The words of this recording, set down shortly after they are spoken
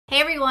Hey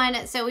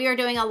everyone, so we are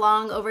doing a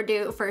long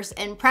overdue first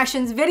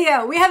impressions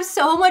video. We have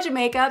so much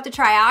makeup to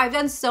try out. I've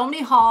done so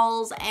many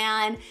hauls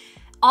and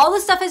all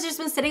this stuff has just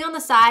been sitting on the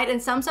side, and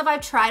some stuff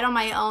I've tried on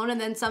my own and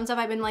then some stuff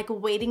I've been like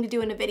waiting to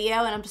do in a video,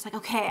 and I'm just like,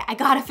 okay, I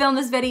gotta film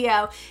this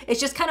video. It's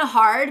just kind of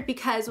hard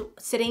because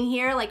sitting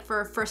here like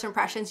for first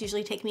impressions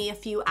usually take me a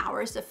few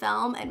hours to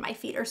film, and my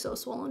feet are so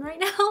swollen right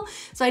now.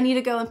 So I need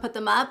to go and put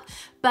them up.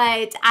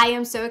 But I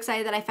am so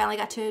excited that I finally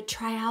got to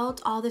try out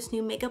all this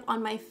new makeup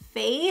on my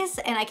face,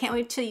 and I can't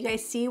wait till you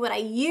guys see what I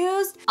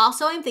used.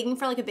 Also, I'm thinking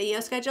for like a video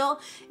schedule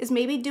is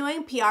maybe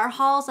doing PR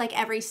hauls like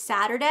every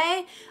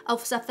Saturday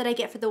of stuff that I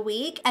get for the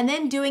week, and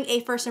then doing a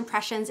first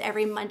impressions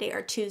every Monday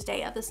or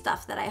Tuesday of the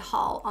stuff that I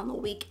haul on the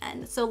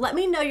weekend. So let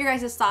me know your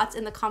guys' thoughts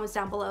in the comments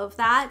down below of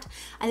that.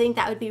 I think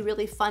that would be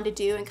really fun to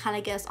do and kind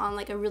of get us on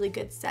like a really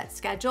good set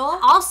schedule.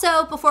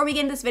 Also, before we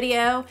get into this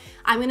video,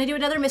 I'm gonna do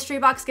another mystery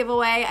box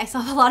giveaway. I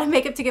still have a lot of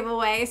makeup to give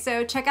away,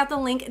 so check out the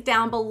link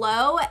down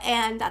below,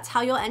 and that's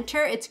how you'll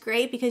enter. It's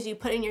great because you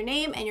put in your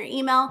name and your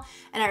email,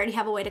 and I already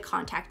have a way to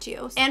contact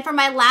you. And for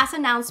my last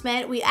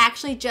announcement, we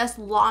actually just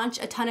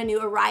launched a ton of new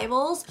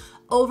arrivals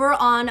over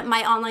on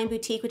my online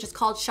boutique, which is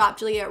called Shop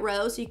Juliette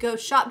Rose. So you go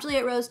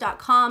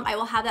shopjulietrose.com. I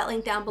will have that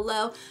link down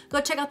below. Go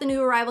check out the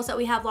new arrivals that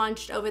we have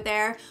launched over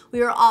there.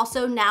 We are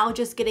also now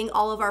just getting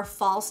all of our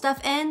fall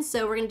stuff in.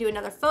 So we're gonna do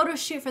another photo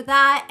shoot for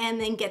that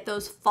and then get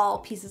those fall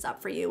pieces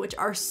up for you, which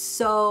are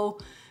so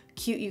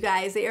cute, you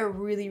guys. They are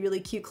really, really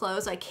cute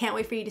clothes. I can't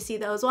wait for you to see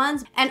those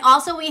ones. And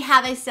also we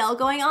have a sale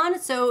going on.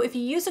 So if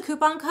you use the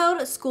coupon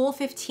code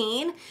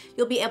SCHOOL15,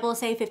 you'll be able to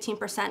save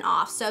 15%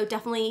 off. So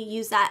definitely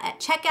use that at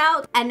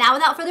checkout. And now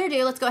without further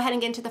ado, let's go ahead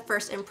and get into the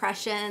first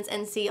impressions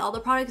and see all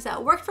the products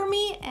that worked for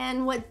me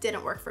and what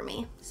didn't work for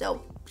me.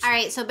 So all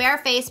right, so bare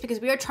face, because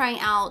we are trying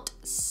out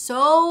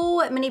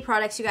so many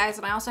products, you guys,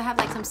 and I also have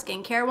like some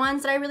skincare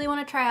ones that I really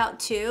want to try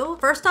out too.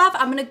 First off,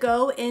 I'm gonna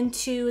go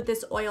into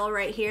this oil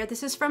right here.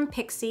 This is from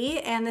Pixie,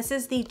 and this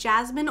is the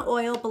Jasmine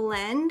Oil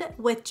Blend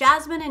with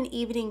jasmine and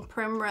evening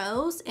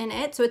primrose in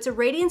it. So it's a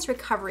radiance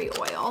recovery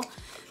oil.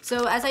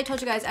 So as I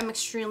told you guys, I'm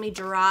extremely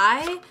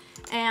dry.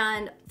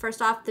 And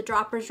first off, the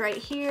dropper's right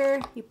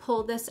here. You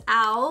pull this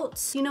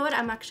out. You know what?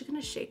 I'm actually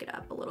gonna shake it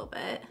up a little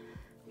bit.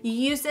 You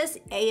use this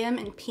AM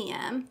and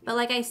PM, but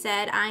like I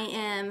said, I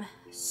am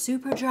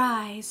super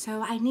dry,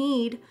 so I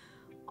need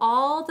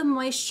all the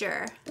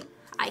moisture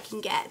I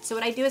can get. So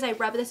what I do is I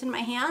rub this in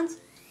my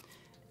hands,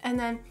 and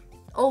then,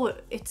 oh,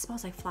 it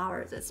smells like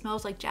flowers. It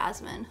smells like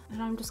jasmine.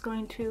 And I'm just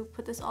going to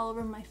put this all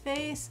over my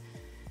face,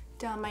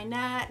 down my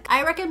neck.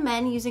 I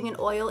recommend using an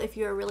oil if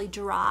you're really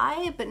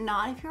dry, but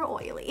not if you're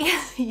oily.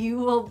 You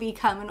will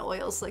become an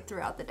oil slick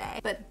throughout the day.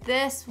 But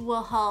this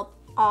will help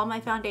all my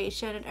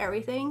foundation and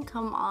everything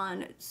come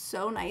on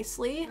so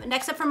nicely.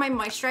 Next up for my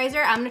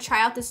moisturizer, I'm gonna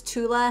try out this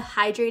Tula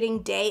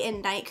Hydrating Day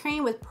and Night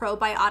Cream with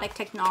probiotic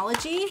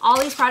technology.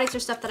 All these products are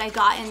stuff that I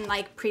got in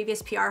like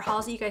previous PR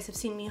hauls that you guys have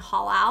seen me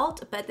haul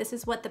out, but this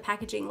is what the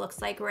packaging looks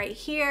like right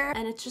here.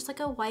 And it's just like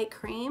a white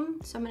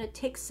cream. So I'm gonna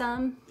take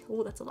some,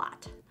 oh, that's a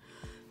lot.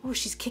 Oh,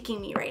 she's kicking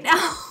me right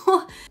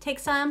now. Take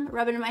some,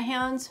 rub it in my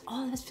hands.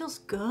 Oh, this feels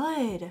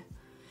good.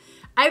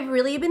 I've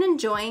really been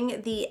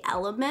enjoying the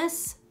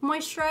Elemis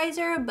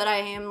moisturizer, but I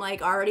am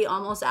like already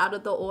almost out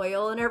of the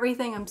oil and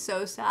everything. I'm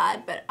so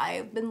sad, but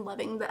I've been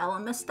loving the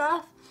Elemis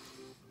stuff.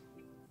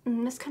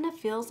 And this kind of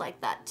feels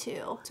like that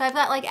too. So I've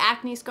got like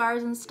acne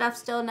scars and stuff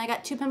still, and I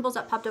got 2 pimples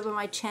that popped up on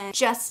my chin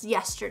just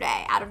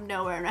yesterday out of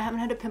nowhere, and I haven't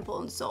had a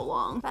pimple in so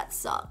long. That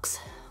sucks.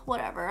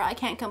 Whatever, I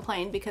can't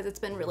complain because it's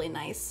been really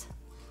nice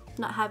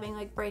not having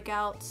like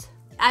breakouts.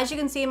 As you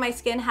can see, my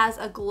skin has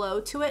a glow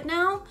to it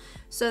now,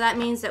 so that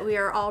means that we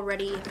are all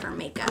ready for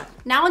makeup.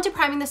 Now onto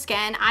priming the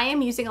skin. I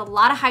am using a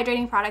lot of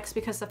hydrating products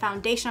because the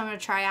foundation I'm gonna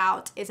try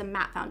out is a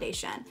matte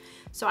foundation.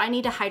 So I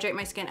need to hydrate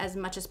my skin as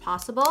much as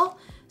possible.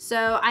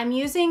 So I'm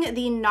using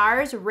the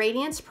NARS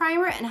Radiance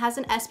Primer, and has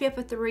an SPF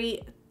of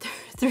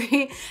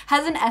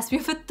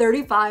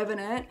 35 in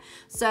it.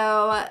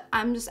 So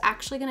I'm just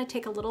actually gonna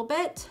take a little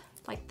bit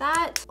like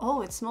that.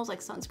 Oh, it smells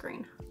like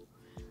sunscreen.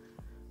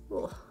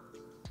 Ooh.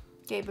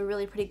 Gave a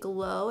really pretty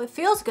glow. It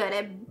feels good.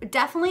 It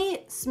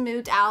definitely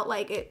smoothed out,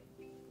 like it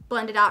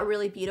blended out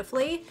really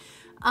beautifully.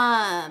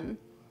 But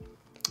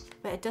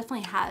it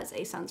definitely has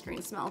a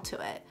sunscreen smell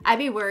to it. I'd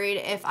be worried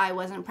if I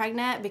wasn't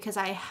pregnant because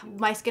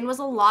my skin was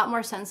a lot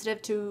more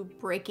sensitive to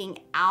breaking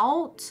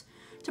out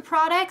to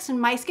products,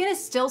 and my skin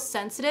is still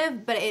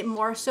sensitive, but it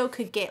more so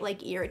could get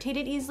like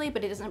irritated easily,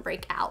 but it doesn't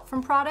break out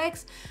from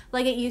products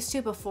like it used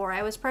to before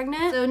I was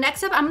pregnant. So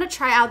next up, I'm gonna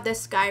try out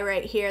this guy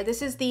right here.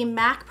 This is the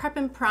MAC Prep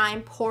and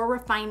Prime Pore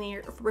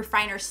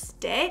Refiner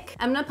Stick.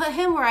 I'm gonna put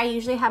him where I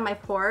usually have my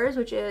pores,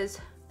 which is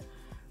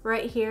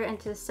right here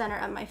into the center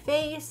of my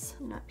face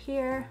and up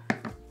here.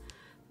 And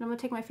I'm gonna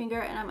take my finger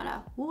and I'm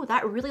gonna, ooh,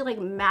 that really like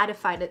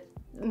mattified it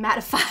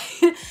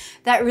mattified.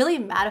 That really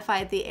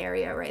mattified the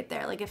area right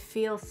there. Like, it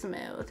feels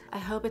smooth. I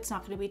hope it's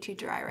not gonna be too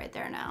dry right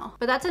there now.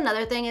 But that's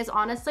another thing is,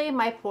 honestly,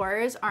 my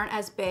pores aren't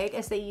as big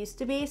as they used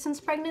to be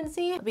since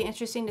pregnancy. It'll be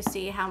interesting to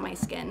see how my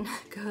skin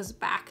goes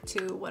back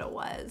to what it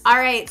was. All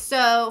right,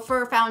 so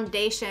for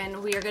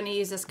foundation, we are gonna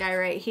use this guy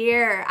right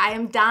here. I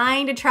am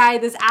dying to try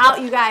this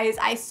out, you guys.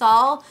 I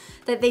saw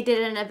that they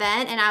did an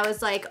event and I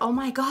was like, oh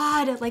my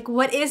God, like,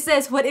 what is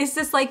this? What is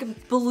this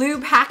like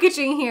blue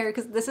packaging here?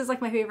 Because this is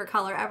like my favorite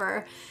color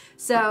ever.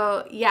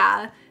 So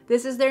yeah,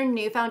 this is their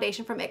new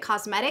foundation from IT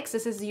Cosmetics.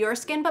 This is Your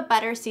Skin But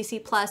Better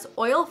CC Plus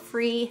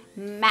Oil-Free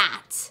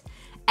Matte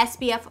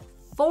SPF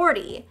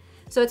 40.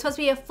 So it's supposed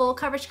to be a full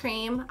coverage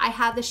cream. I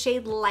have the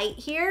shade Light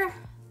here,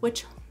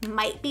 which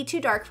might be too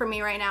dark for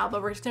me right now,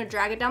 but we're just gonna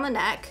drag it down the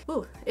neck.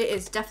 Ooh, it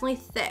is definitely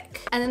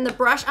thick. And then the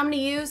brush I'm gonna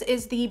use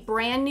is the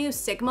brand new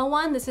Sigma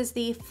one. This is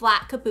the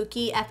Flat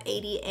Kabuki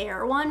F80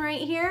 Air one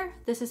right here.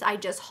 This is, I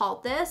just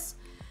hauled this.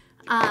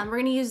 We're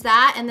gonna use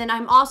that, and then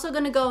I'm also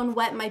gonna go and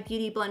wet my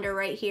beauty blender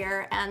right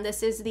here, and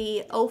this is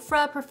the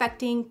Ofra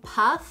Perfecting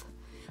Puff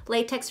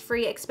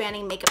Latex-Free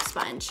Expanding Makeup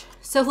Sponge.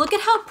 So look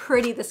at how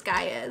pretty this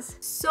guy is.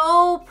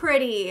 So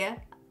pretty.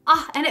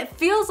 Ah, and it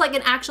feels like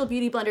an actual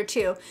beauty blender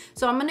too.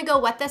 So I'm gonna go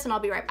wet this and I'll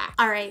be right back.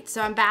 All right,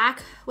 so I'm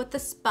back with the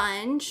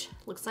sponge.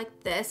 Looks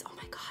like this. Oh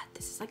my God,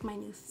 this is like my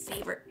new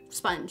favorite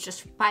sponge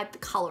just by the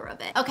color of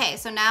it. Okay,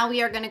 so now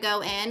we are gonna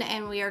go in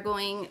and we are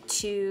going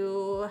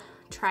to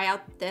try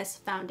out this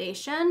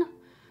foundation.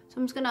 So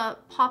I'm just gonna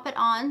pop it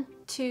on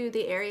to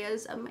the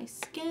areas of my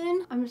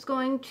skin. I'm just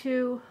going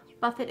to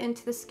buff it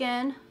into the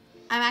skin.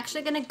 I'm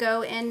actually gonna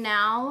go in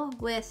now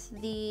with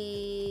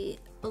the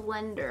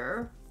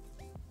blender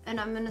and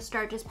I'm gonna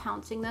start just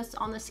pouncing this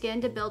on the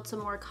skin to build some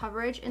more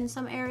coverage in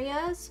some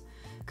areas.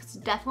 Because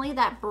definitely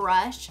that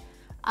brush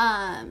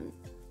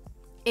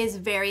is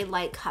very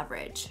light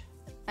coverage.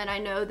 And I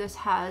know this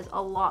has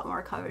a lot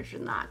more coverage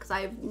than that because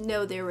I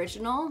know the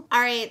original.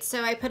 All right,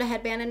 so I put a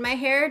headband in my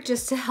hair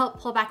just to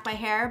help pull back my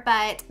hair,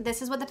 but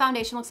this is what the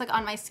foundation looks like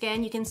on my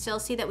skin. You can still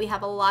see that we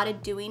have a lot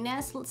of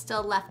dewiness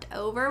still left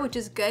over, which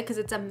is good because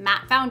it's a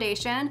matte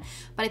foundation.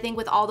 But I think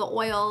with all the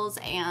oils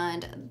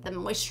and the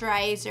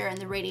moisturizer and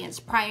the radiance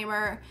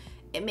primer,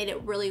 it made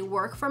it really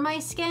work for my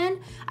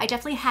skin. I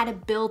definitely had to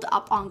build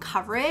up on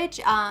coverage.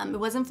 It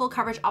wasn't full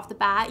coverage off the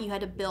bat. You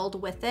had to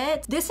build with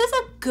it. This is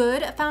a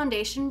good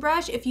foundation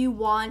brush if you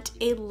want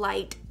a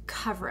light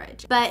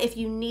coverage. But if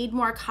you need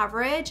more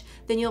coverage,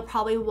 then you'll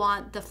probably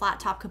want the flat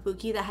top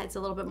Kabuki that has a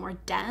little bit more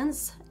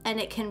dense and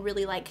it can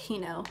really like, you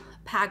know,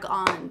 pack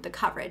on the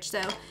coverage.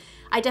 So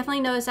I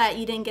definitely noticed that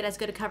you didn't get as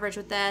good a coverage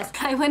with this.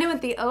 I went in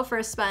with the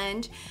Ofra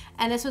sponge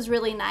and this was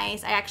really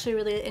nice. I actually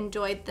really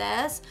enjoyed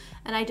this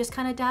and I just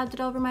kind of dabbed it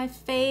over my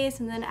face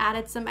and then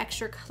added some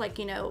extra, like,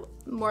 you know,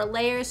 more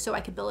layers so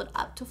I could build it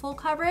up to full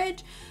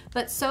coverage.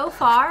 But so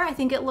far, I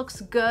think it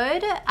looks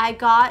good. I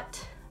got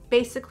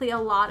basically a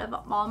lot of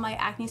all my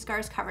acne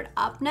scars covered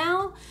up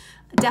now.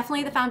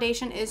 Definitely the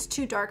foundation is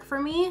too dark for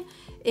me.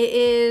 It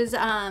is,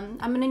 I'm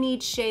gonna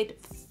need shade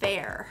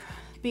Fair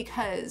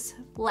because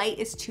light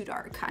is too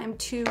dark. I'm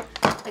too,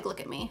 like, look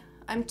at me.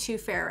 I'm too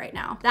fair right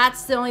now.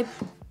 That's the only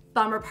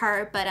bummer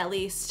part, but at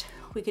least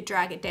we could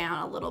drag it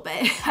down a little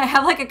bit. I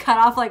have like a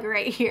cutoff like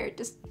right here.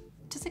 Just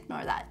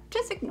ignore that.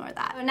 Just ignore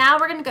that. So now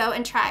we're gonna go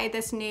and try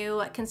this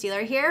new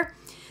concealer here.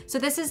 So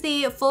this is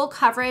the full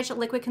coverage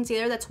liquid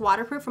concealer that's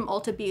waterproof from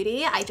Ulta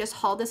Beauty. I just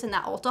hauled this in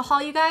that Ulta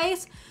haul, you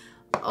guys.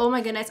 Oh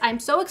my goodness, I'm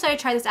so excited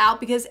to try this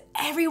out because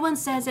everyone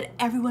says that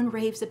everyone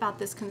raves about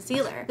this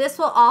concealer. This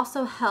will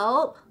also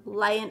help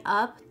lighten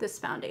up this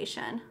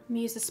foundation. I'm gonna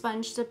use the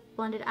sponge to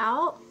blend it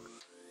out.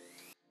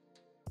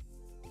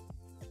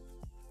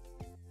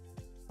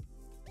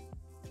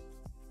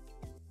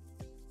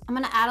 I'm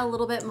gonna add a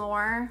little bit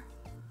more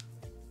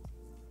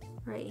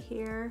right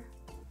here.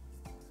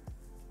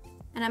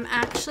 And I'm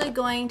actually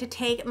going to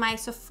take my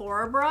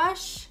Sephora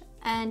brush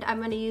and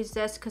I'm gonna use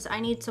this because I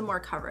need some more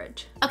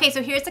coverage. Okay,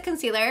 so here's the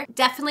concealer.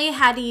 Definitely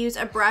had to use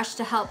a brush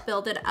to help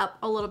build it up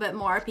a little bit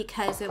more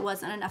because it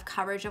wasn't enough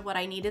coverage of what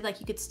I needed. Like,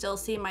 you could still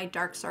see my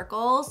dark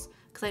circles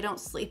because I don't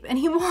sleep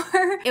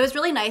anymore. It was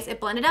really nice. It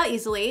blended out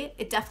easily.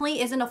 It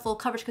definitely isn't a full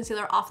coverage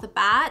concealer off the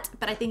bat,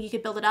 but I think you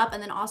could build it up,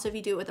 and then also if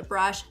you do it with a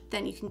brush,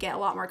 then you can get a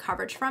lot more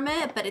coverage from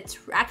it, but it's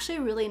actually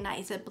really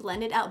nice. It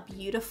blended out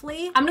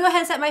beautifully. I'm gonna go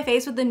ahead and set my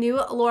face with the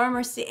new Laura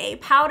Mercier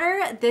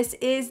powder. This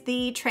is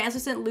the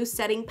Translucent Loose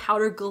Setting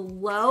Powder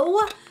Glow.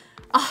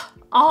 Oh,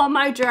 all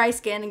my dry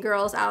skin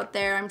girls out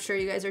there, I'm sure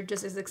you guys are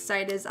just as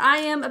excited as I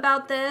am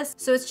about this.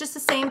 So it's just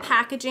the same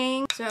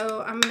packaging.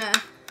 So I'm gonna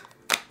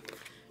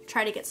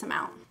try to get some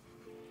out.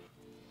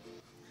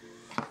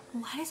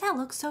 Why does that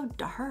look so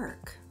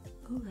dark?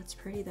 Ooh, that's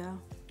pretty though.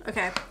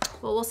 Okay,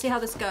 well, we'll see how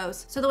this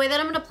goes. So the way that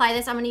I'm gonna apply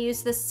this, I'm gonna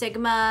use the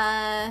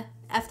Sigma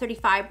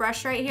F35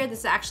 brush right here. This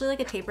is actually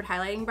like a tapered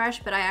highlighting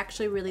brush, but I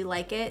actually really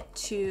like it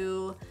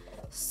to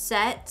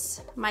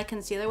set my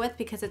concealer with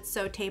because it's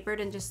so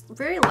tapered and just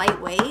very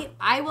lightweight.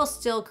 I will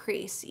still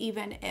crease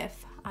even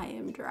if I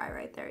am dry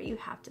right there. You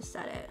have to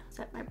set it.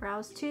 Set my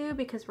brows too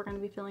because we're gonna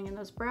be filling in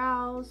those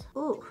brows.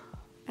 Ooh.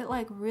 it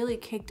like really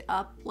kicked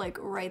up like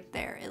right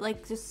there. It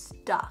like just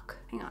stuck.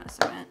 Hang on a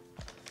second.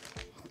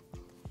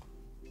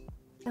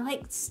 It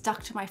like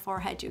stuck to my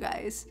forehead, you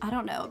guys. I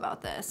don't know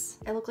about this.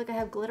 I look like I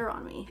have glitter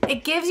on me.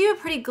 It gives you a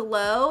pretty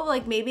glow.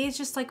 Like maybe it's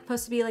just like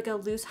supposed to be like a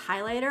loose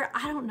highlighter.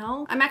 I don't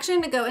know. I'm actually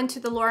gonna go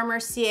into the Laura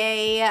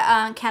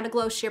Mercier Candle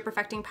Glow Sheer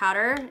Perfecting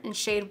Powder in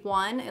shade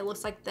 1. It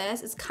looks like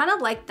this. It's kind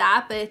of like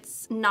that, but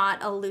it's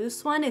not a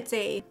loose one. It's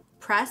a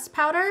press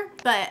powder.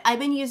 But I've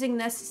been using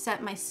this to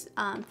set my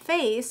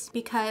face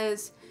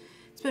because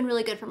it's been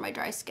really good for my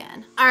dry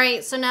skin. All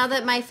right, so now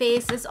that my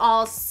face is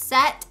all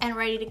set and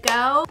ready to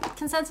go,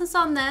 consensus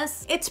on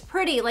this, it's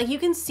pretty. Like you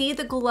can see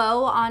the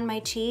glow on my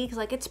cheeks,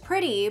 like it's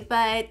pretty,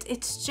 but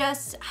it's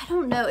just, I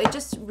don't know, it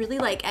just really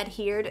like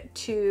adhered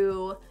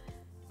to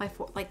my,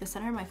 like the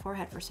center of my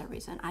forehead for some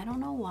reason. I don't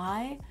know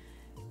why,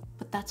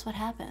 but that's what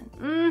happened.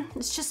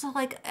 It's just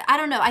like, I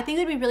don't know. I think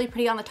it would be really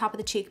pretty on the top of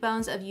the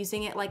cheekbones of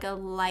using it like a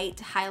light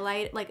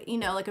highlight, like, you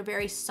know, like a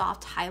very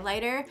soft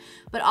highlighter,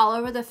 but all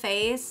over the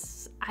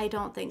face, I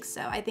don't think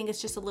so. I think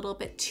it's just a little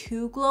bit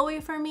too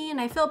glowy for me.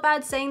 And I feel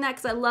bad saying that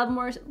because I love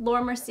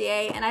Laura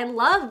Mercier and I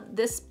love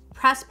this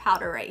press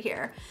powder right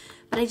here,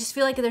 but I just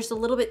feel like there's a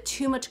little bit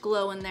too much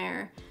glow in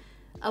there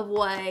of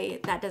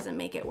why that doesn't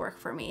make it work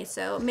for me.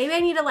 So maybe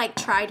I need to like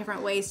try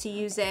different ways to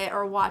use it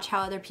or watch how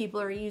other people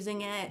are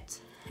using it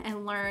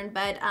and learn,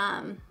 but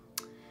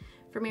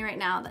for me right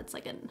now, that's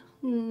like a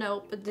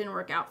nope, it didn't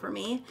work out for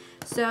me.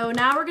 So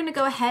now we're gonna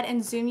go ahead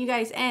and zoom you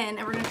guys in and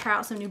we're gonna try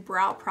out some new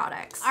brow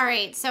products. All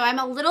right, so I'm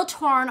a little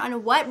torn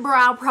on what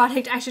brow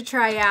product I should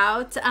try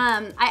out.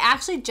 I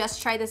actually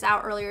just tried this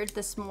out earlier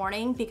this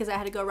morning because I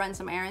had to go run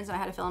some errands and I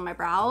had to fill in my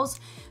brows.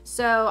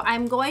 So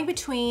I'm going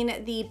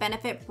between the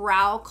Benefit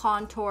Brow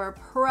Contour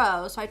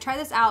Pro. So I tried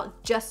this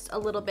out just a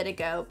little bit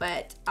ago,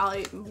 but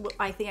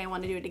I think I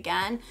want to do it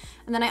again.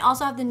 And then I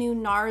also have the new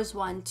NARS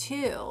one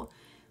too.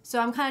 So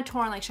I'm kind of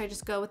torn, like should I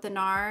just go with the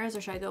NARS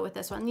or should I go with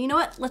this one? You know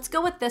what, let's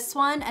go with this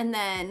one and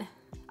then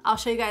I'll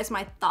show you guys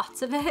my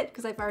thoughts of it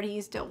because I've already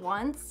used it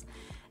once.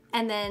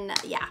 And then,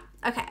 yeah,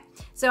 okay.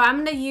 So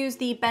I'm gonna use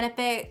the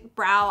Benefit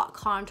Brow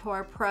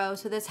Contour Pro.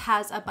 So this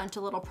has a bunch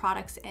of little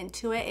products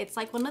into it. It's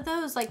like one of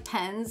those like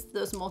pens,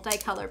 those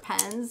multicolor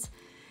pens.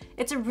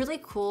 It's a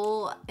really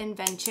cool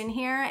invention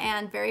here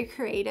and very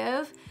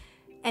creative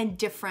and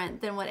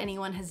different than what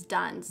anyone has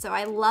done. So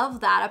I love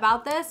that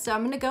about this. So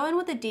I'm gonna go in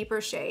with a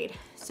deeper shade.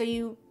 So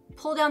you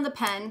pull down the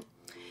pen.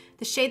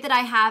 The shade that I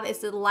have is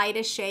the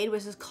lightest shade,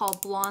 which is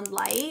called Blonde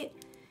Light.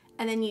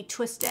 And then you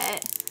twist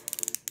it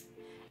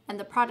and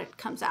the product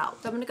comes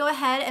out. So I'm gonna go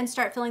ahead and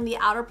start filling the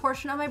outer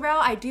portion of my brow.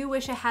 I do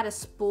wish it had a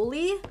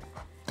spoolie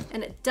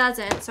and it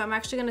doesn't. So I'm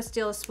actually gonna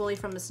steal a spoolie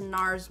from this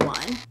NARS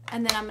one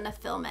and then I'm gonna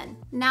film in.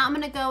 Now I'm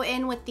gonna go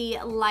in with the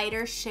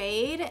lighter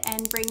shade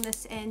and bring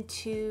this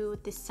into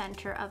the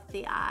center of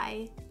the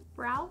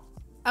eyebrow.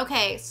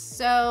 Okay,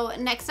 so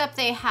next up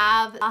they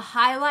have a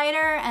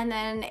highlighter and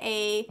then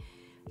a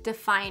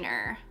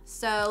definer.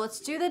 So let's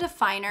do the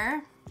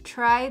definer.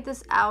 Tried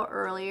this out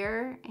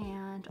earlier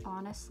and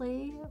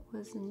honestly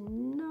was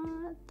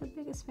not the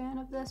biggest fan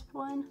of this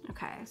one.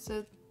 Okay,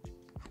 so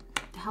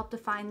to help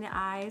define the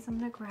eyes, I'm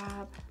gonna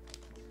grab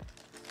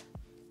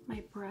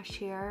my brush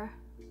here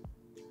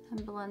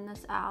and blend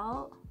this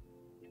out.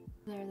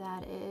 There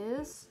that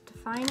is.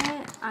 Define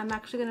it. I'm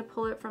actually gonna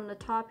pull it from the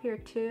top here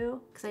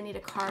too because I need to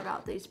carve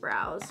out these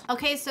brows.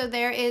 Okay, so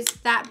there is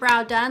that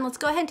brow done. Let's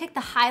go ahead and take the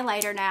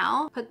highlighter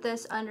now. Put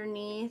this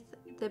underneath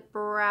the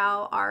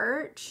brow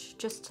arch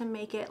just to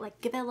make it like,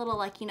 give it a little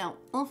like, you know,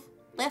 oomph,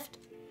 lift.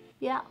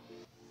 Yeah.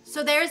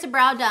 So there's the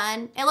brow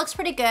done. It looks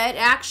pretty good.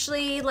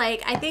 Actually,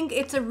 like, I think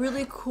it's a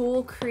really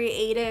cool,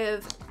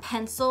 creative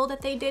pencil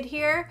that they did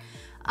here.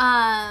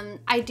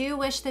 I do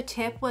wish the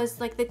tip was,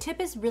 like, the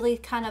tip is really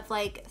kind of,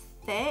 like,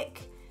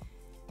 thick,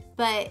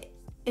 but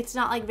it's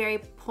not, like, very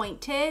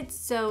pointed,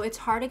 so it's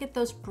hard to get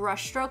those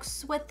brush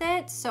strokes with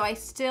it. So I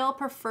still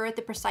prefer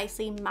the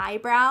Precisely My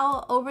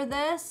Brow over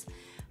this.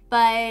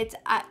 But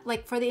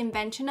like for the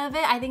invention of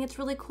it, I think it's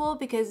really cool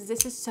because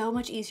this is so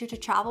much easier to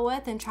travel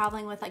with than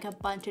traveling with like a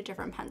bunch of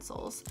different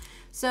pencils.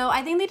 So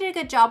I think they did a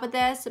good job with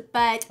this,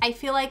 but I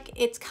feel like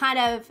it's kind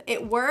of,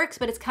 it works,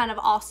 but it's kind of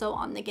also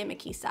on the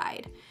gimmicky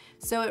side.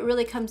 So it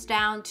really comes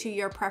down to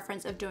your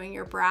preference of doing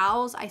your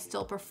brows. I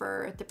still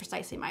prefer the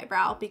Precisely My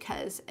Brow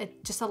because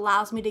it just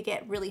allows me to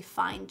get really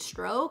fine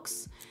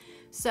strokes.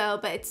 So,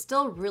 but it's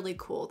still really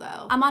cool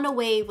though. I'm on a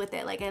wave with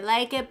it. Like I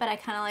like it, but I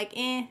kind of like,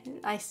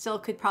 I still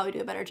could probably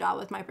do a better job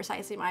with my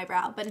Precisely My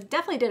Brow, but it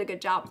definitely did a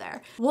good job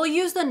there. We'll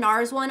use the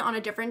NARS one on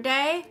a different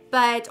day,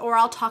 or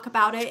I'll talk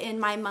about it in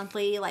my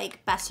monthly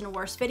like best and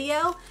worst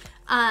video.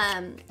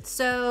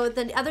 So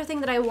the other thing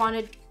that I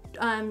want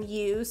to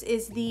use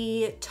is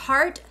the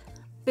Tarte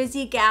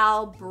Busy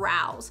Gal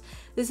Brows.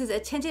 This is a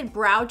tinted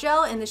brow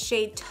gel in the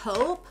shade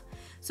Taupe.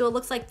 So it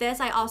looks like this.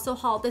 I also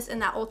hauled this in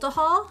that Ulta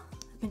haul.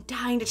 Been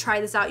dying to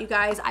try this out, you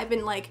guys. I've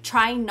been like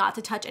trying not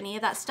to touch any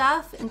of that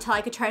stuff until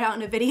I could try it out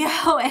in a video,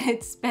 and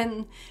it's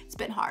been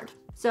hard.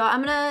 So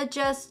I'm gonna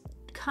just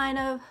kind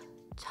of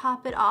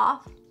top it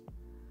off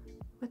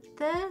with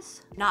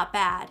this. Not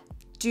bad.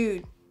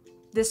 Dude,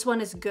 This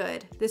one is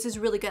good. This is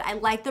really good. I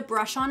like the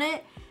brush on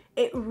it.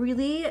 It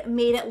really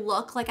made it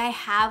look like I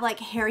have like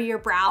hairier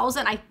brows,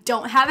 and I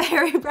don't have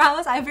hairy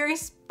brows. I have very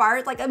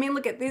sparse, like, I mean,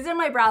 look at, these are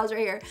my brows right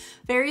here.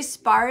 Very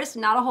sparse,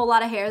 not a whole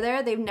lot of hair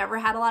there. They've never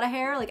had a lot of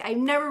hair. Like, I've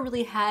never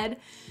really had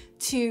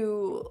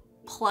to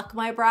pluck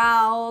my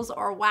brows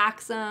or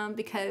wax them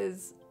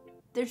because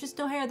there's just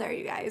no hair there,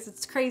 you guys.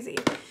 It's crazy.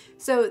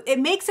 So it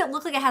makes it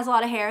look like it has a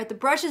lot of hair. The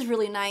brush is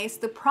really nice.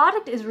 The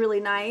product is really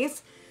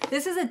nice.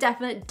 This is a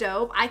definite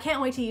dope. I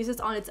can't wait to use this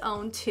on its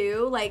own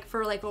too, like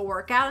for like a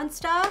workout and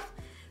stuff.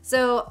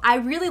 So I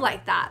really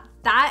like that.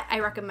 That I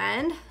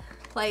recommend.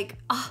 Like,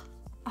 oh,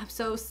 I'm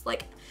so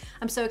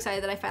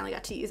excited that I finally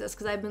got to use this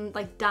because I've been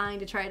like dying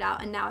to try it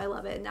out, and now I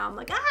love it. And now I'm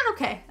like,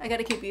 okay, I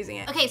gotta keep using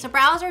it. Okay, so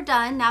brows are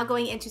done. Now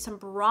going into some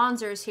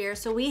bronzers here.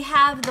 So we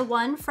have the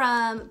one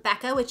from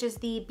Becca, which is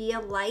the Be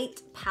a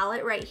Light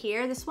palette right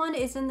here. This one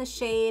is in the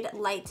shade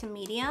light to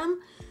medium.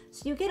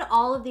 So you get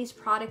all of these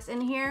products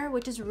in here,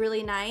 which is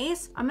really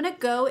nice. I'm gonna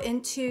go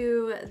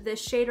into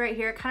this shade right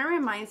here. It kind of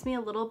reminds me a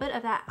little bit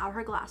of that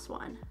Hourglass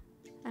one.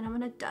 And I'm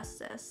gonna dust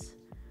this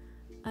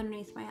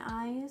underneath my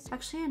eyes.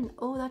 Actually,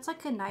 oh, that's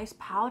like a nice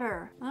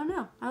powder. I don't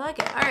know, I like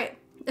it. All right,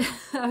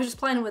 I was just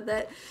playing with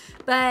it.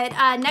 But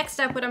next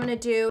up, what I'm gonna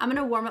do, I'm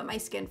gonna warm up my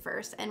skin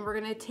first, and we're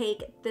gonna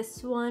take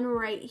this one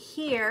right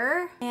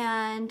here,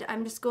 and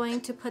I'm just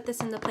going to put this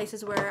in the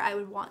places where I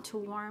would want to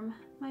warm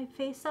my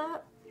face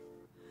up.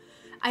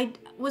 I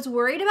was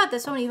worried about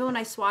this one even when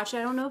I swatched it.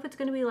 I don't know if it's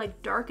gonna be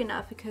like dark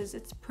enough because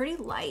it's pretty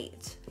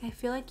light. I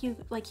feel like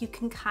you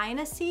can kind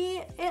of see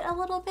it a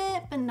little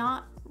bit, but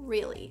not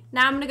really.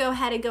 Now I'm gonna go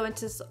ahead and go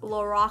into this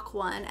Lorac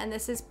one, and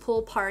this is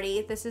Pool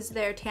Party. This is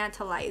their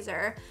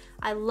Tantalizer.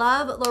 I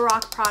love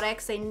Lorac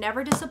products. They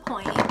never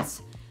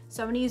disappoint.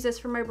 So I'm gonna use this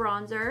for my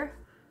bronzer.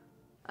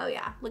 Oh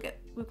yeah, look at,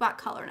 we've got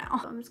color now.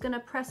 So I'm just gonna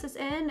press this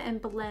in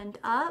and blend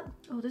up.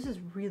 Oh, this is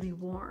really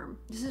warm.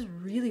 This is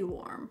really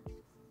warm.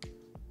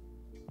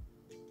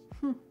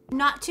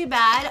 Not too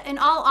bad. In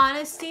all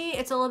honesty,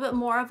 it's a little bit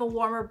more of a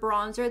warmer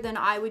bronzer than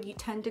I would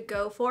tend to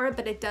go for,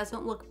 but it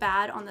doesn't look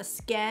bad on the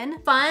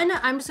skin. Fun.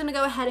 I'm just gonna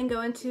go ahead and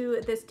go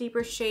into this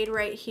deeper shade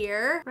right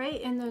here,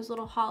 right in those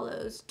little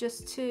hollows,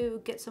 just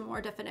to get some more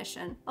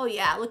definition. Oh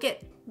yeah, look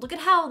at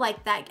how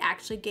like that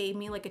actually gave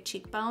me like a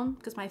cheekbone,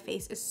 because my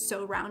face is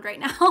so round right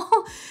now.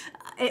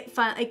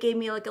 It gave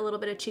me like a little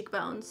bit of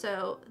cheekbone.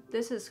 So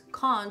this is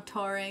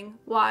contouring.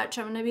 Watch,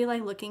 I'm gonna be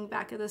like looking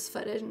back at this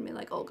footage and be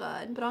like, oh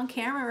god. But on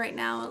camera right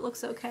now, it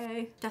looks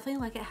okay.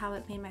 Definitely like it how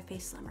it made my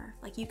face slimmer.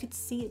 Like you could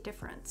see a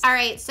difference. All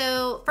right,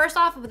 so first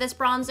off with this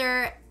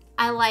bronzer,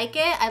 I like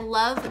it. I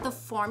love the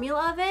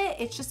formula of it.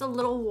 It's just a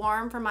little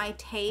warm for my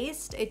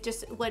taste. It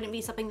just wouldn't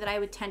be something that I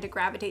would tend to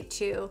gravitate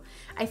to.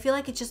 I feel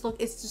like it's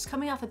just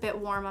coming off a bit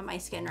warm on my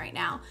skin right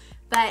now.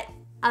 But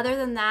other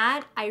than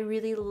that, I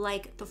really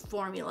like the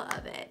formula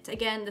of it.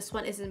 Again, this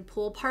one is in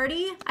Pool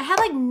Party. I have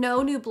like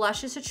no new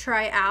blushes to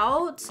try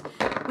out.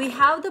 We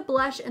have the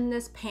blush in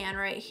this pan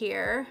right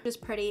here, which is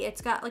pretty.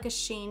 It's got like a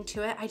sheen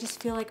to it. I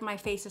just feel like my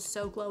face is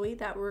so glowy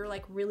that we're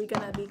like really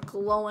gonna be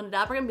glowing it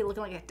up. We're gonna be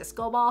looking like a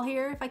disco ball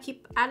here if I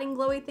keep adding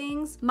glowy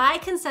things. My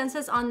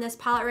consensus on this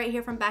palette right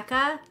here from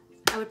Becca,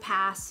 I would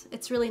pass.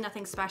 It's really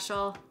nothing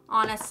special.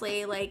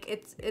 Honestly, like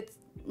it's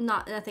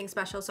nothing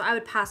special, so I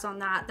would pass on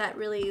that. That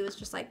really was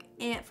just like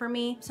for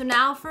me. So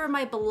now for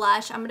my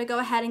blush, I'm gonna go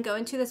ahead and go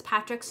into this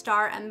Patrick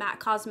Star and MAC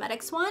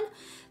Cosmetics one.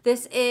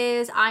 This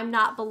is I'm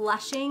Not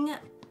Blushing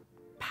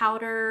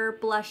Powder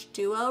Blush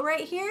Duo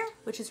right here,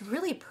 which is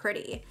really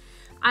pretty.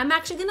 I'm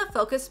actually gonna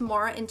focus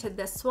more into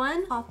this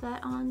one. Pop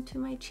that onto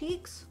my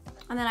cheeks.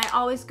 And then I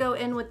always go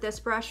in with this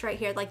brush right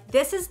here. Like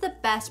this is the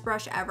best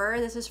brush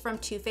ever. This is from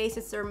Too Faced.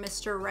 It's their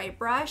Mr. Right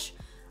brush.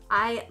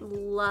 I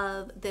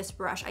love this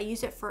brush. I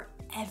use it for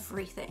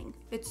everything.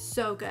 It's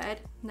so good.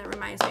 And that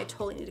reminds me, I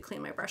totally need to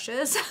clean my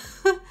brushes.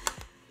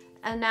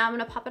 And now I'm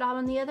gonna pop it out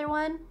on the other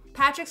one.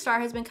 Patrick Star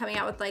has been coming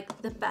out with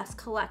like the best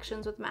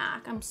collections with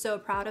MAC. I'm so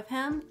proud of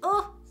him.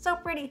 Oh, so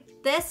pretty.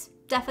 This,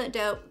 definite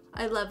dope.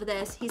 I love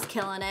this. He's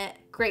killing it.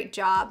 Great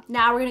job.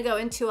 Now we're gonna go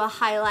into a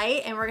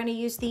highlight, and we're gonna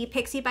use the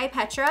Pixie by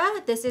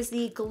Petra. This is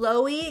the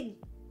Glowy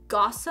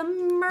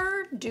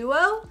Gossamer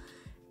Duo,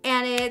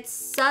 and it's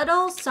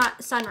Subtle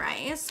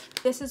Sunrise.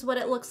 This is what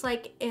it looks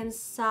like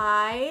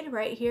inside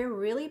right here.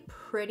 Really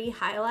pretty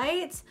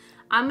highlights.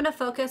 I'm gonna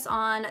focus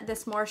on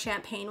this more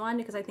champagne one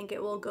because I think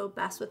it will go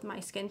best with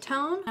my skin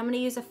tone. I'm gonna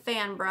use a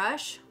fan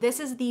brush. This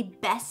is the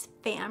best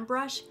fan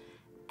brush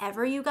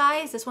ever, you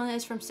guys. This one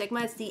is from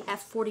Sigma. It's the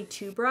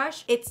F42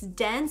 brush. It's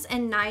dense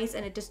and nice,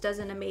 and it just does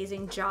an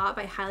amazing job.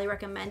 I highly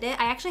recommend it.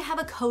 I actually have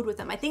a code with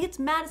them. I think it's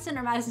Madison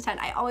or Madison 10.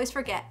 I always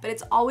forget, but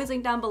it's always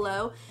linked down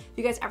below. If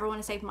you guys ever want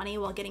to save money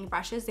while getting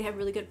brushes, they have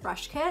really good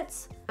brush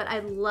kits. But I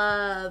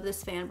love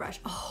this fan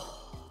brush.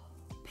 Oh,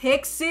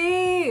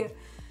 Pixie,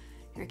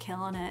 you're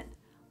killing it.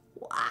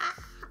 Wow.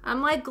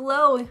 I'm like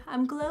glowy.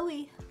 I'm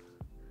glowy.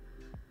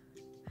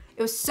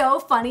 It was so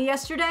funny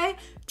yesterday.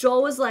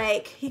 Joel was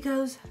like, he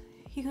goes,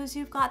 he goes,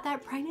 you've got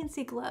that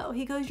pregnancy glow.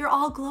 He goes, you're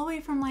all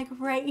glowy from like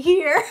right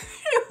here.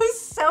 It was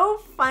so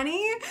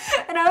funny.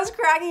 And I was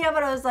cracking up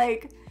and I was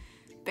like,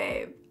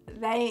 babe,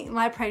 that ain't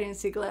my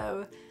pregnancy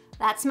glow.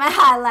 That's my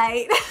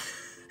highlight.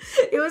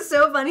 It was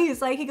so funny.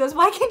 He's like, he goes,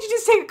 why can't you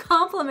just take a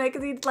compliment?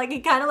 Because he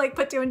kind of like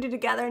put two and two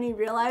together and he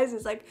realized,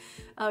 it's like,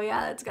 oh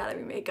yeah, that's gotta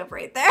be makeup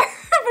right there.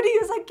 But he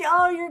was like,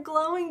 oh, you're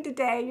glowing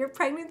today. Your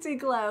pregnancy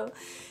glow.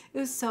 It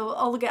was so,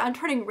 oh look, I'm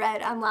turning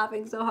red. I'm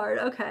laughing so hard.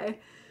 Okay.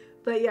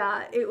 But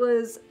yeah, it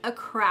was a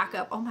crack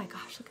up. Oh my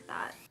gosh, look at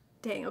that.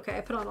 Dang, okay,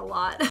 I put on a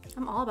lot.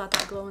 I'm all about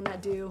that glow and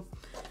that dew.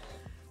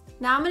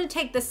 Now I'm gonna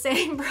take the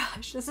same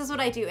brush. This is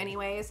what I do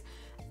anyways.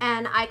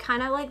 And I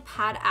kind of like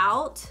pat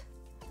out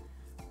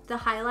the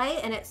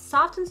highlight and it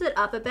softens it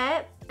up a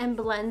bit and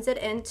blends it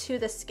into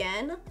the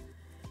skin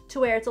to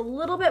where it's a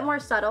little bit more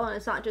subtle and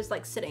it's not just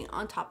like sitting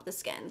on top of the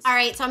skin. All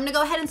right, so I'm gonna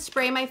go ahead and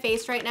spray my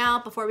face right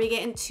now before we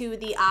get into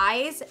the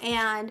eyes.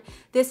 And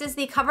this is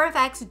the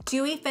CoverFX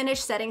Dewy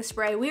Finish Setting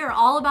Spray. We are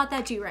all about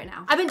that dew right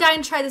now. I've been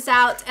dying to try this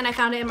out and I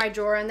found it in my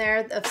drawer in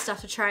there of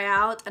stuff to try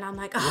out. And I'm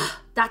like, oh,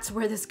 that's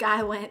where this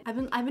guy went. I've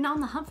been on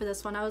the hunt for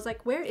this one. I was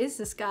like, where is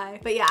this guy?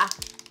 But yeah,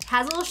 it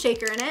has a little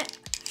shaker in it.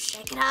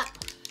 Shake it up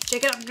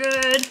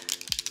good.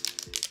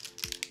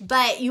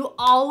 But you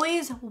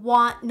always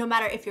want, no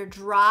matter if you're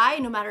dry,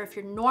 no matter if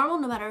you're normal,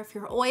 no matter if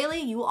you're oily,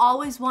 you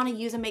always want to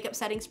use a makeup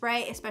setting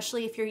spray,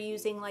 especially if you're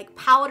using like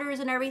powders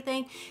and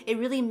everything. It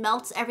really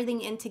melts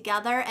everything in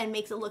together and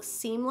makes it look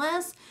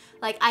seamless.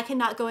 Like I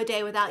cannot go a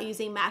day without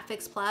using Matte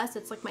Fix Plus.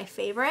 It's like my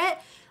favorite.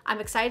 I'm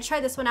excited to try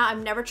this one out.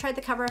 I've never tried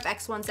the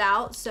CoverFX ones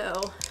out,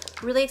 so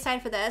really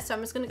excited for this. So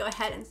I'm just gonna go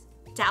ahead and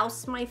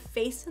douse my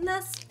face in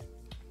this.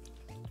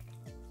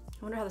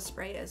 I wonder how the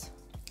spray is.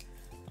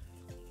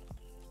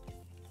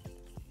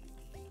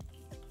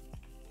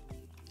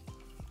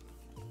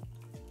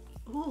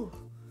 Ooh,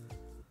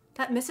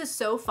 that mist is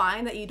so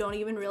fine that you don't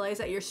even realize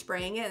that you're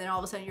spraying it and then all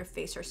of a sudden your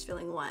face starts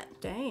feeling wet.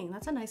 Dang,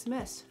 that's a nice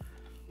mist.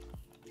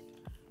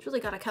 It's really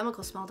got a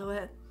chemical smell to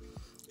it.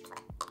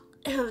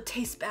 Ew, it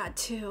tastes bad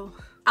too.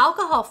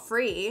 Alcohol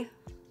free,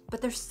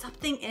 but there's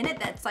something in it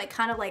that's like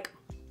kind of like,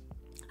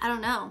 I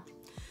don't know.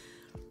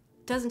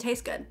 Doesn't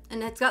taste good.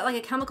 And it's got like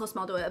a chemical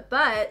smell to it,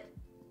 but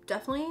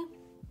definitely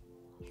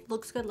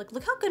looks good.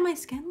 Look how good my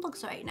skin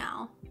looks right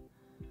now.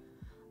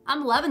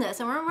 I'm loving this,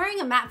 and we're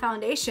wearing a matte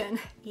foundation.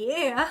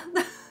 Yeah.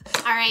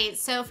 All right,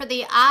 so for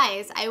the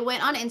eyes, I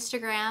went on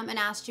Instagram and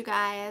asked you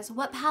guys,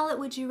 what palette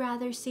would you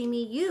rather see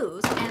me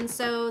use? And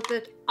so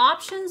the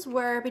options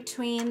were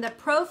between the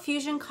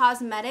Profusion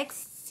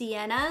Cosmetics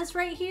Siennas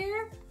right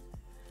here,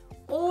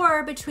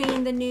 or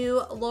between the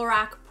new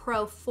Lorac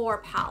Pro 4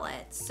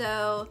 palette.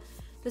 So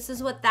this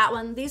is what that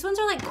one, these ones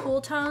are like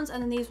cool tones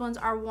and then these ones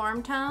are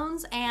warm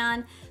tones,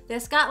 and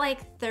this got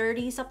like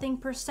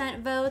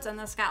 30-something% votes and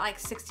this got like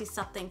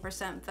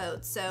 60-something%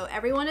 votes. So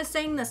everyone is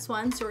saying this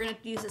one, so we're gonna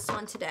use this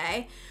one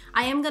today.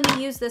 I am gonna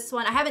use this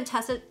one. I haven't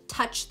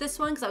touched this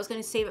one because I was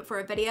gonna save it for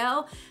a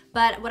video,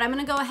 but what I'm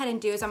gonna go ahead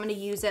and do is I'm gonna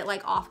use it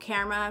like off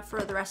camera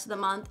for the rest of the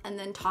month and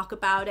then talk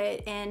about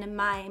it in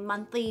my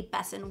monthly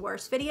best and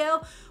worst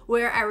video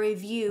where I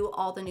review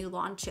all the new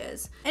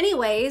launches.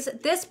 Anyways,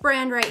 this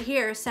brand right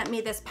here sent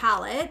me this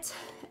palette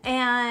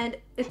and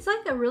it's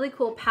like a really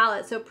cool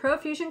palette. So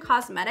Profusion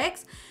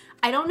Cosmetics,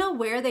 I don't know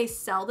where they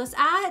sell this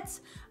at.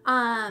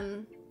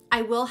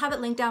 I will have it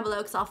linked down below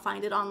because I'll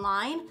find it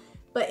online.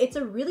 But it's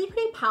a really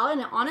pretty palette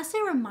and it honestly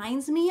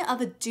reminds me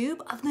of a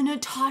dupe of the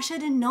Natasha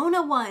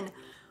Denona one.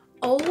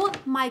 Oh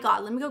my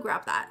God, let me go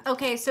grab that.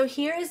 Okay, so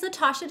here is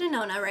Natasha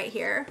Denona right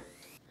here.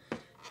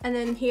 And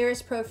then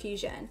here's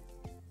Profusion.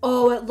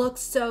 Oh, it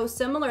looks so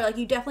similar. Like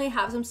you definitely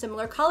have some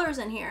similar colors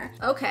in here.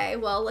 Okay,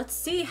 well, let's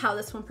see how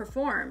this one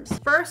performs.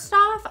 First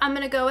off, I'm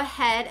gonna go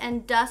ahead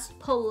and dust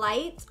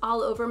Polite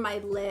all over my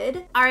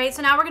lid. All right,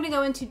 so now we're gonna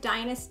go into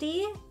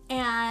Dynasty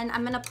and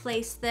I'm gonna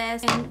place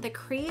this in the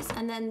crease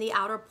and then the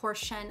outer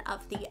portion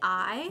of the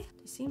eye.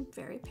 They seem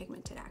very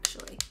pigmented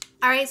actually.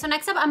 All right, so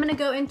next up I'm gonna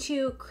go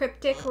into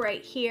Cryptic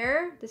right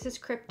here. This is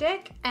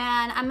Cryptic,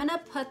 and I'm gonna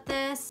put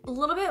this a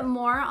little bit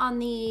more on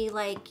the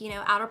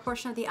outer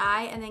portion of the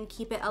eye and then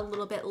keep it a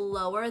little bit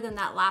lower than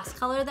that last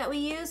color that we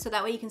used, so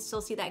that way you can still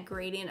see that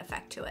gradient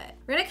effect to it.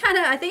 We're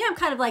gonna I think I'm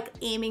kind of like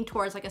aiming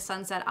towards like a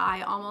sunset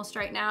eye almost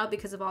right now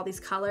because of all these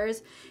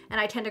colors,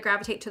 and I tend to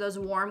gravitate to those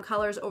warm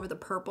colors over the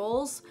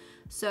purples.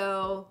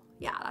 So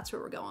yeah, that's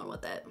where we're going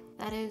with it.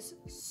 That is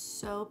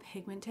so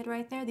pigmented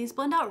right there. These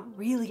blend out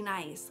really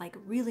nice, like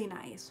really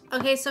nice.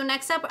 Okay, so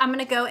next up, I'm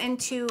gonna go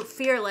into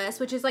Fearless,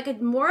 which is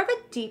like more of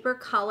a deeper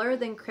color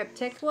than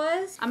Cryptic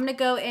was. I'm gonna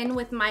go in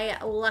with my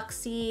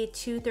Luxie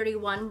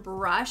 231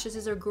 brush. This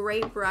is a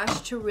great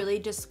brush to really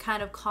just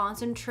kind of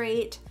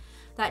concentrate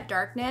that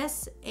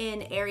darkness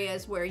in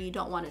areas where you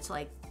don't want it to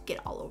like get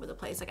all over the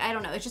place. Like, I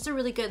don't know, it's just a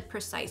really good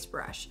precise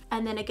brush.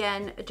 And then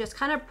again, just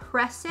kind of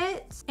press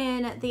it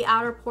in the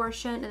outer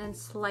portion and then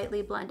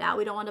slightly blend out.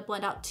 We don't want to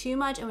blend out too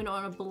much and we don't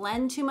want to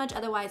blend too much,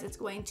 otherwise it's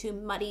going to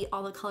muddy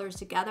all the colors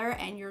together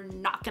and you're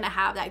not gonna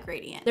have that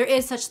gradient. There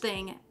is such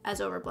thing as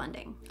over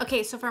blending.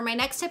 Okay, so for my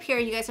next tip here,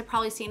 you guys have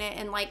probably seen it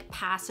in like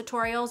past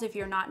tutorials if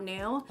you're not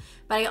new,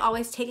 but I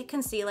always take a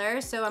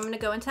concealer. So I'm gonna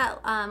go into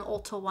that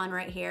Ulta one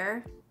right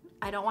here.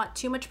 I don't want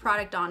too much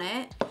product on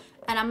it.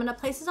 And I'm gonna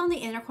place this on the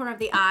inner corner of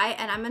the eye,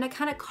 and I'm gonna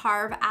kind of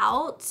carve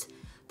out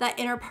that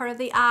inner part of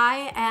the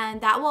eye,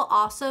 and that will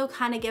also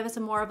kind of give us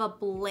a more of a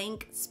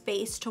blank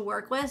space to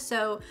work with.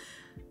 So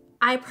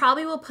I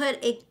probably will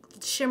put a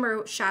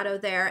shimmer shadow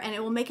there, and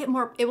it will make it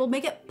more, it will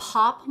make it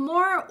pop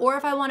more. Or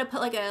if I want to put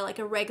like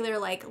a regular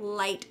like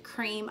light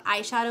cream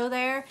eyeshadow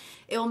there,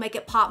 it will make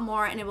it pop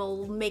more and it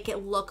will make it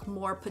look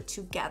more put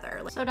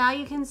together. So now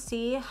you can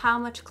see how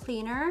much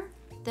cleaner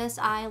this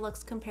eye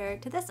looks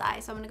compared to this eye.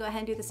 So I'm gonna go ahead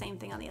and do the same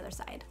thing on the other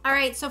side. All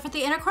right, so for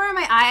the inner corner of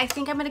my eye, I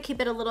think I'm gonna keep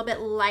it a little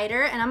bit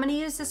lighter, and I'm gonna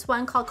use this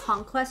one called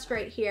Conquest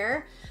right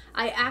here.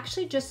 I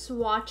actually just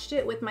swatched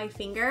it with my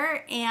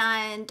finger,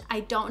 and I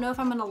don't know if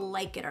I'm gonna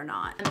like it or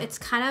not. It's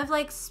kind of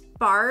like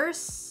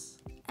sparse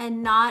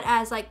and not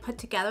as like put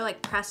together,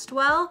 like pressed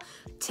well.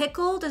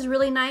 Tickled is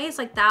really nice,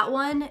 like that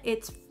one,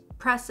 it's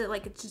pressed,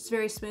 like it's just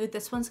very smooth.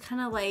 This one's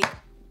kind of like,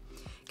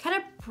 kind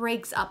of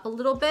breaks up a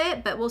little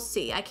bit, but we'll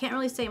see. I can't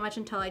really say much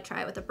until I try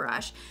it with a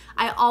brush.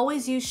 I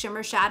always use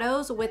shimmer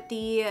shadows with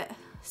the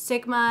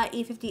Sigma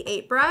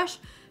E58 brush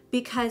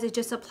because it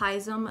just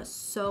applies them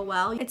so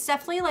well. It's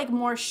definitely like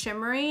more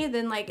shimmery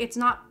than, like, it's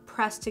not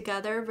pressed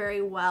together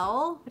very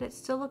well, but it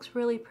still looks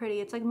really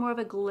pretty. It's like more of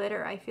a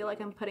glitter I feel like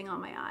I'm putting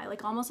on my eye,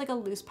 like almost like a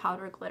loose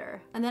powder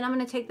glitter. And then I'm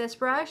gonna take this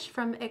brush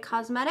from IT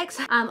Cosmetics.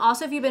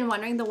 Also, if you've been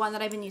wondering, the one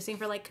that I've been using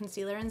for like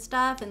concealer and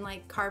stuff and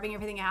like carving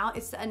everything out,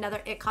 it's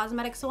another IT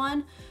Cosmetics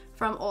one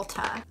from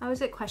Ulta. I always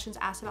get questions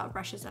asked about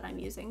brushes that I'm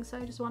using, so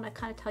I just want to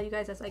kind of tell you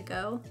guys as I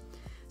go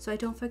so I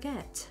don't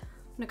forget.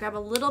 I'm gonna grab a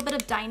little bit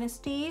of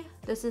Dynasty.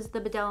 This is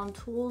the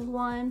Bedazzle Tools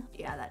one.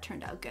 Yeah, that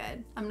turned out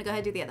good. I'm gonna go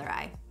ahead and do the other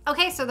eye.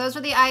 Okay, so those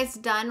are the eyes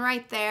done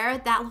right there.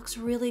 That looks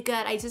really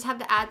good. I just have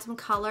to add some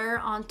color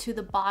onto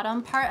the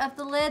bottom part of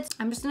the lids.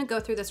 I'm just gonna go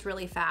through this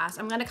really fast.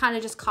 I'm gonna kind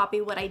of just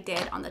copy what I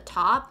did on the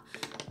top,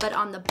 but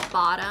on the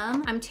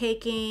bottom, I'm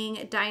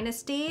taking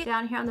Dynasty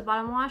down here on the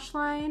bottom lash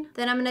line.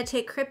 Then I'm gonna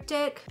take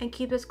Cryptic and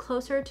keep this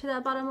closer to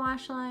that bottom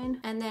lash line,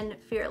 and then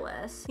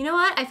Fearless. You know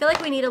what? I feel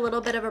like we need a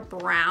little bit of a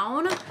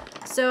brown.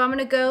 So I'm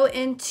gonna go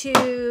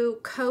into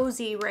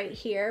Cozy right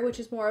here,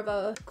 which is more of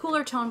a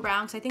cooler tone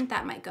brown, because I think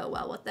that might go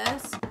well with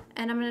this.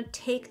 And I'm gonna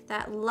take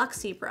that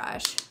Luxie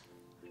brush,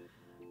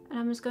 and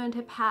I'm just going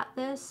to pat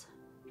this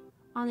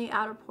on the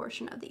outer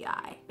portion of the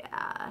eye.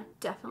 Yeah,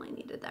 definitely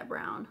needed that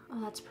brown.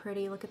 Oh, that's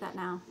pretty. Look at that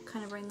now.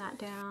 Kind of bring that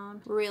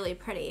down. Really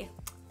pretty.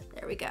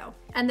 There we go.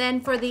 And then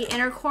for the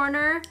inner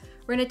corner,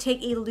 we're gonna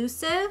take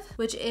Elusive,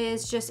 which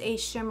is just a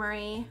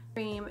shimmery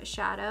cream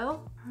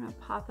shadow. I'm gonna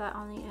pop that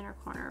on the inner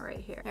corner right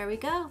here. There we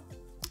go.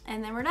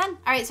 And then we're done.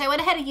 All right, so I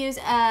went ahead and used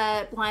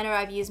a liner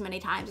I've used many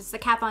times. It's the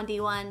Kat Von D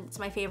one. It's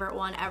my favorite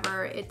one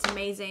ever. It's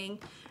amazing.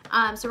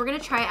 So we're gonna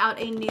try out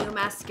a new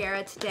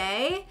mascara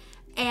today,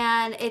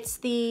 and it's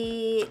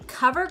the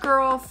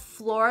CoverGirl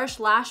Flourish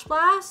Lash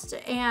Blast.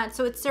 And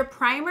so it's their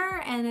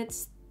primer and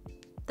it's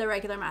the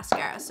regular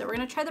mascara. So we're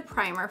gonna try the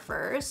primer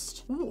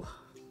first. Ooh,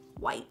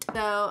 white.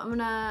 So I'm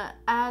gonna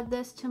add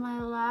this to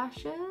my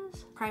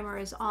lashes. Primer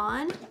is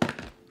on.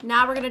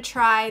 Now we're gonna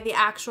try the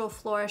actual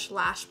Flourish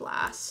Lash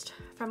Blast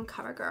from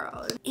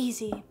CoverGirl.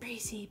 Easy,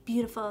 breezy,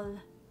 beautiful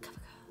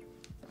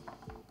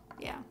CoverGirl.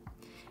 Yeah.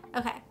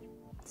 Okay,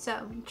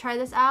 so try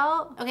this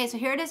out. Okay, so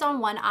here it is on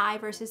one eye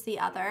versus the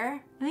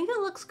other. I think it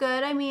looks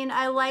good. I mean,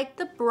 I like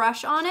the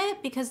brush on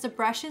it because the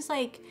brush is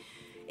like,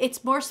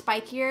 it's more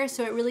spikier,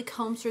 so it really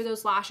combs through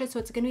those lashes, so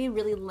it's gonna be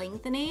really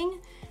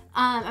lengthening.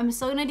 I'm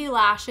still gonna do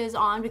lashes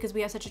on because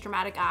we have such a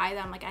dramatic eye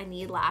that I'm like, I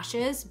need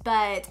lashes,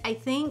 but I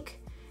think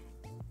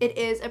it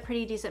is a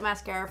pretty decent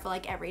mascara for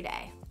like every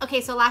day.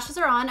 Okay, so lashes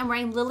are on. I'm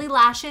wearing Lily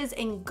Lashes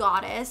in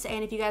Goddess,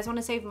 and if you guys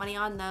wanna save money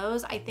on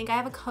those, I think I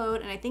have a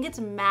code, and I think it's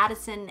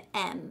Madison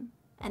M,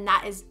 and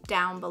that is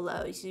down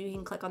below. So you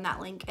can click on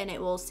that link and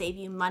it will save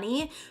you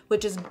money,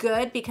 which is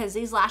good because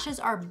these lashes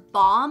are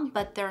bomb,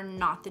 but they're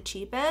not the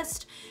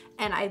cheapest,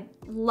 and I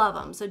love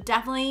them. So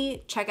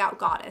definitely check out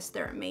Goddess,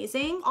 they're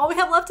amazing. All we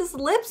have left is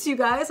lips, you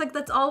guys. Like,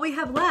 that's all we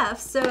have left.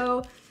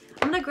 So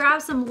I'm gonna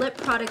grab some lip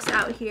products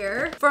out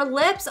here. For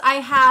lips, I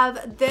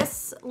have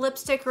this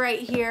lipstick right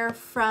here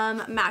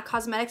from MAC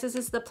Cosmetics. This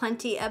is the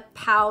Plenty of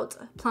Pout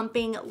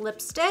Plumping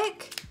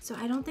Lipstick. So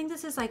I don't think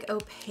this is like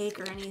opaque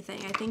or anything.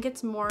 I think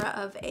it's more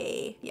of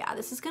a, yeah,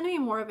 this is gonna be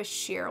more of a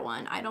sheer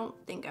one. I don't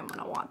think I'm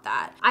gonna want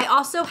that. I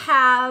also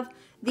have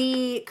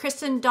the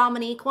Kristen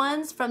Dominique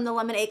ones from the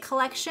Lemonade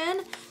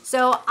collection.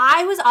 So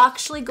I was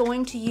actually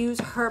going to use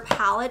her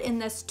palette in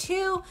this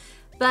too,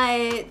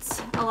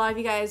 but a lot of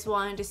you guys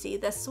wanted to see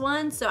this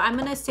one. So I'm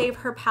gonna save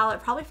her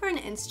palette probably for an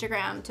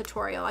Instagram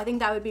tutorial. I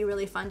think that would be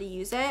really fun to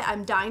use it.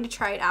 I'm dying to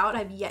try it out.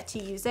 I've yet to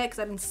use it because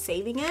I've been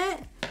saving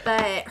it.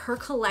 But her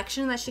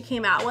collection that she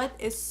came out with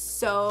is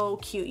so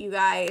cute, you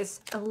guys.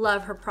 I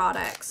love her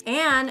products.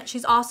 And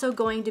she's also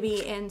going to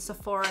be in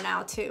Sephora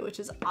now too, which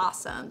is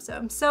awesome. So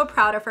I'm so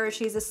proud of her.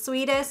 She's the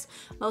sweetest,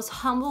 most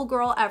humble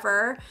girl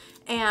ever.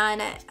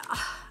 And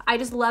I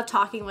just love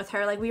talking with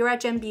her. Like, we were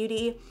at Gem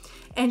Beauty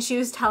and she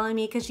was telling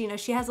me, because you know,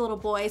 she has a little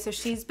boy, so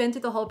she's been through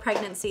the whole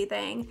pregnancy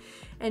thing.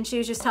 And she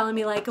was just telling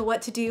me like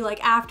what to do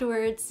like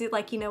afterwards,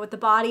 like, you know, with the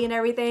body and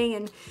everything.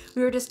 And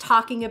we were just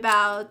talking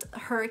about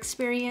her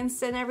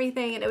experience and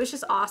everything. And it was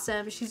just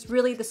awesome. She's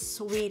really the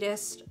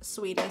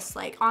sweetest,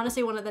 like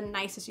honestly, one of the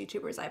nicest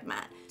YouTubers I've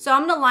met. So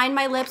I'm gonna line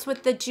my lips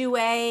with the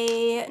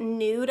Jouer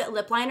Nude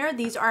Lip Liner.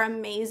 These are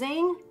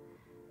amazing.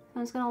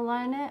 I'm just gonna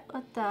line it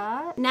with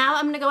that. Now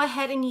I'm gonna go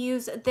ahead and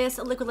use this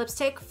liquid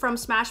lipstick from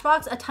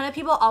Smashbox. A ton of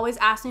people always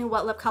ask me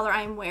what lip color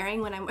I'm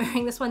wearing when I'm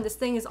wearing this one. This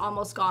thing is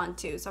almost gone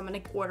too, so I'm gonna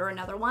order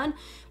another one.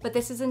 But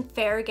this is in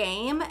Fair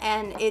Game,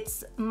 and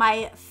it's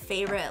my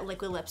favorite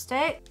liquid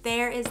lipstick.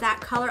 There is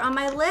that color on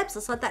my lips.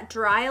 Let's let that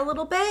dry a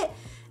little bit.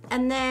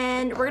 And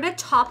then we're gonna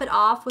top it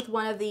off with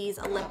one of these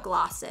lip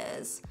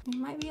glosses. You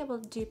might be able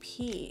to do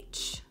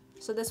peach.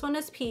 So this one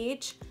is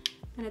peach,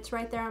 and it's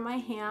right there on my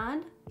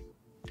hand.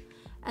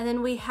 And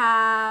then we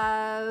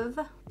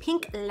have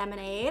Pink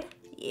Lemonade.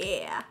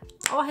 Yeah.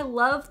 Oh, I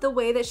love the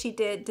way that she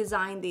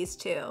designed these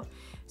two.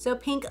 So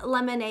Pink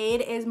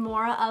Lemonade is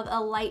more of a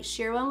light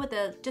sheer one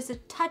with just a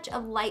touch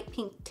of light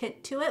pink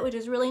tint to it, which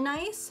is really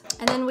nice.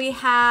 And then we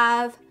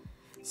have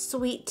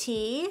Sweet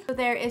Tea. So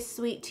there is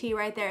Sweet Tea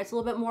right there. It's a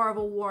little bit more of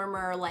a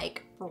warmer,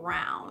 like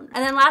brown.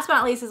 And then last but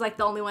not least is like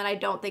the only one I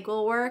don't think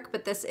will work,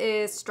 but this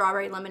is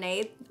Strawberry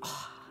Lemonade.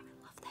 Oh,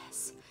 I love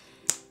this.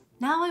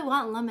 Now I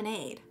want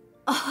lemonade.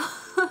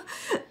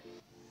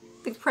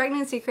 The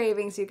pregnancy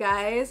cravings, you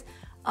guys.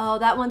 Oh,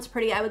 that one's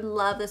pretty. I would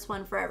love this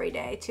one for every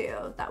day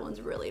too. That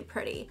one's really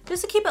pretty.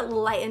 Just to keep it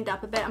lightened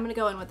up a bit, I'm gonna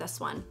go in with this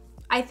one.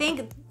 I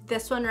think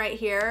this one right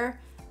here,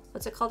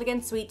 what's it called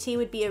again? Sweet Tea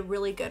would be a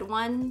really good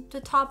one to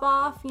top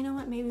off. You know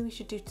what? Maybe we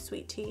should do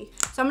Sweet Tea.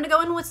 So I'm gonna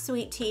go in with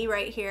Sweet Tea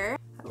right here.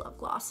 I love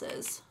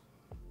glosses.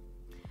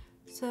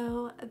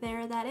 So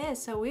there that is.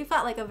 So we've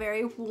got like a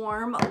very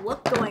warm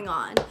look going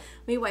on.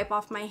 Let me wipe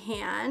off my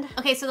hand.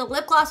 Okay, so the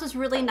lip gloss was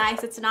really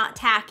nice. It's not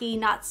tacky,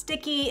 not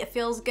sticky. It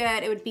feels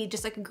good. It would be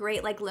just like a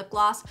great like lip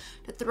gloss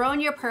to throw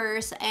in your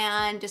purse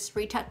and just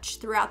retouch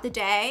throughout the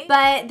day.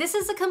 But this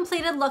is a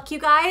completed look, you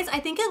guys. I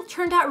think it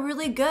turned out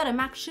really good. I'm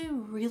actually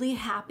really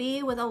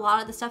happy with a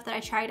lot of the stuff that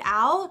I tried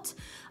out.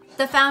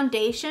 The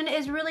foundation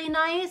is really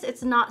nice.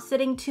 It's not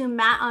sitting too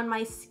matte on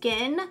my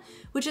skin,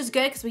 which is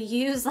good because we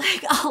use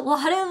like a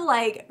lot of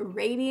like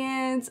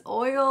radiance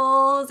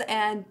oils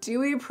and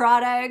dewy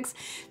products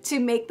to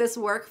make this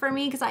work for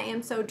me because I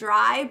am so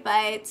dry,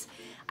 but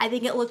I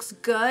think it looks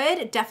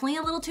good. Definitely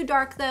a little too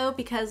dark though,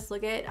 because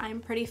look at, I'm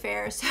pretty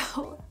fair,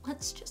 so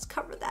let's just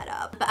cover that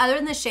up. But other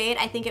than the shade,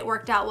 I think it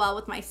worked out well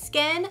with my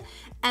skin.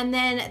 And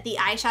then the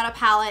eyeshadow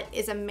palette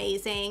is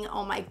amazing.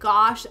 Oh my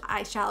gosh, the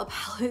eyeshadow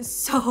palette is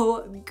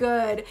so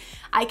good.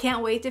 I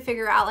can't wait to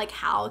figure out like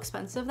how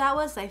expensive that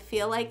was. I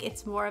feel like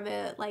it's more of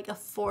a like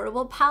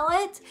affordable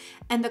palette,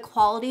 and the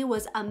quality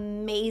was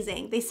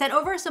amazing. They sent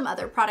over some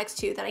other products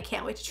too that I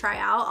can't wait to try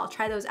out. I'll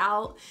try those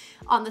out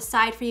on the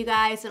side for you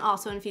guys and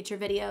also in future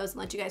videos and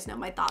let you guys know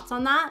my thoughts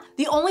on that.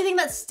 The only thing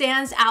that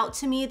stands out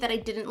to me that I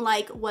didn't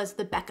like was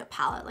the Becca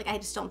palette. Like I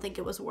just don't think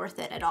it was worth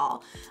it at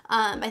all.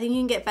 I think you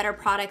can get better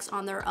products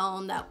on their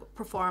own that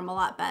perform a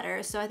lot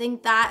better. So I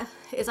think that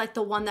is like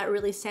the one that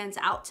really stands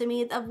out to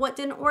me of what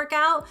didn't work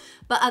out.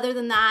 But other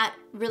than that,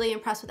 really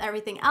impressed with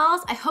everything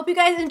else. I hope you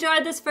guys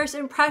enjoyed this first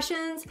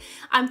impressions.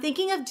 I'm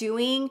thinking of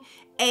doing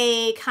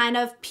a kind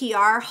of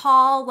PR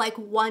haul like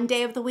one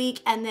day of the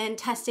week and then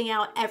testing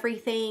out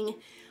everything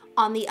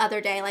on the other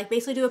day. Like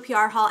basically do a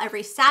PR haul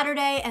every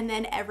Saturday, and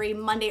then every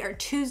Monday or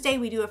Tuesday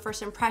we do a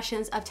first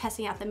impressions of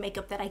testing out the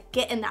makeup that I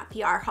get in that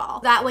PR haul.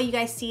 That way you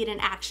guys see it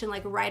in action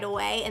like right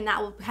away, and that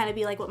will kind of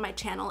be like what my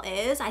channel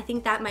is. I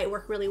think that might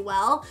work really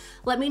well.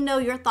 Let me know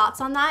your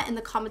thoughts on that in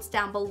the comments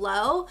down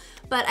below.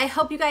 But I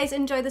hope you guys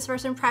enjoyed this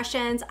first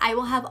impressions. I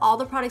will have all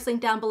the products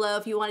linked down below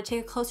if you want to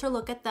take a closer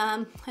look at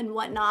them and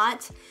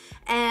whatnot.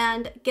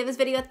 And give this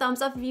video a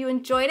thumbs up if you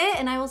enjoyed it,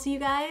 and I will see you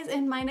guys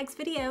in my next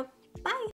video. Bye.